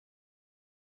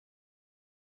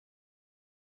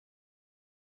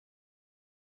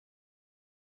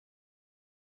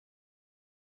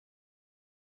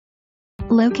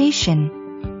Location.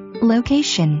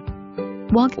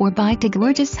 Walk or bike to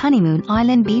gorgeous Honeymoon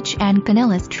Island Beach and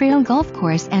Pinellas Trail Golf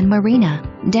Course and Marina,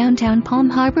 downtown Palm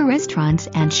Harbor restaurants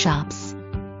and shops.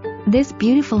 This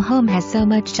beautiful home has so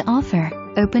much to offer.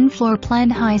 Open floor plan,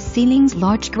 high ceilings,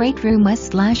 large great room,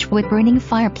 wood-burning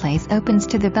fireplace opens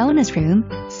to the bonus room,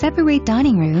 separate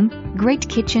dining room, great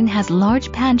kitchen, has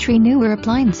large pantry, newer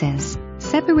appliances,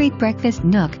 separate breakfast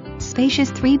nook,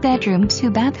 spacious 3-bedroom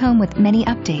 2-bath home with many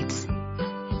updates.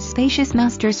 Spacious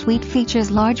Master Suite features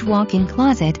large walk-in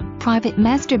closet, private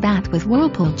master bath with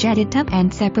whirlpool jetted tub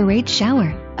and separate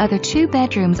shower. Other 2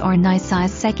 bedrooms or nice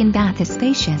size second bath is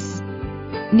spacious.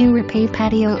 Newer paved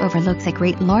patio overlooks a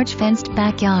great large fenced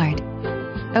backyard.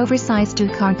 Oversized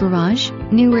 2-car garage,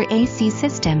 newer AC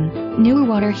system, newer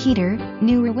water heater,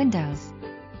 newer windows.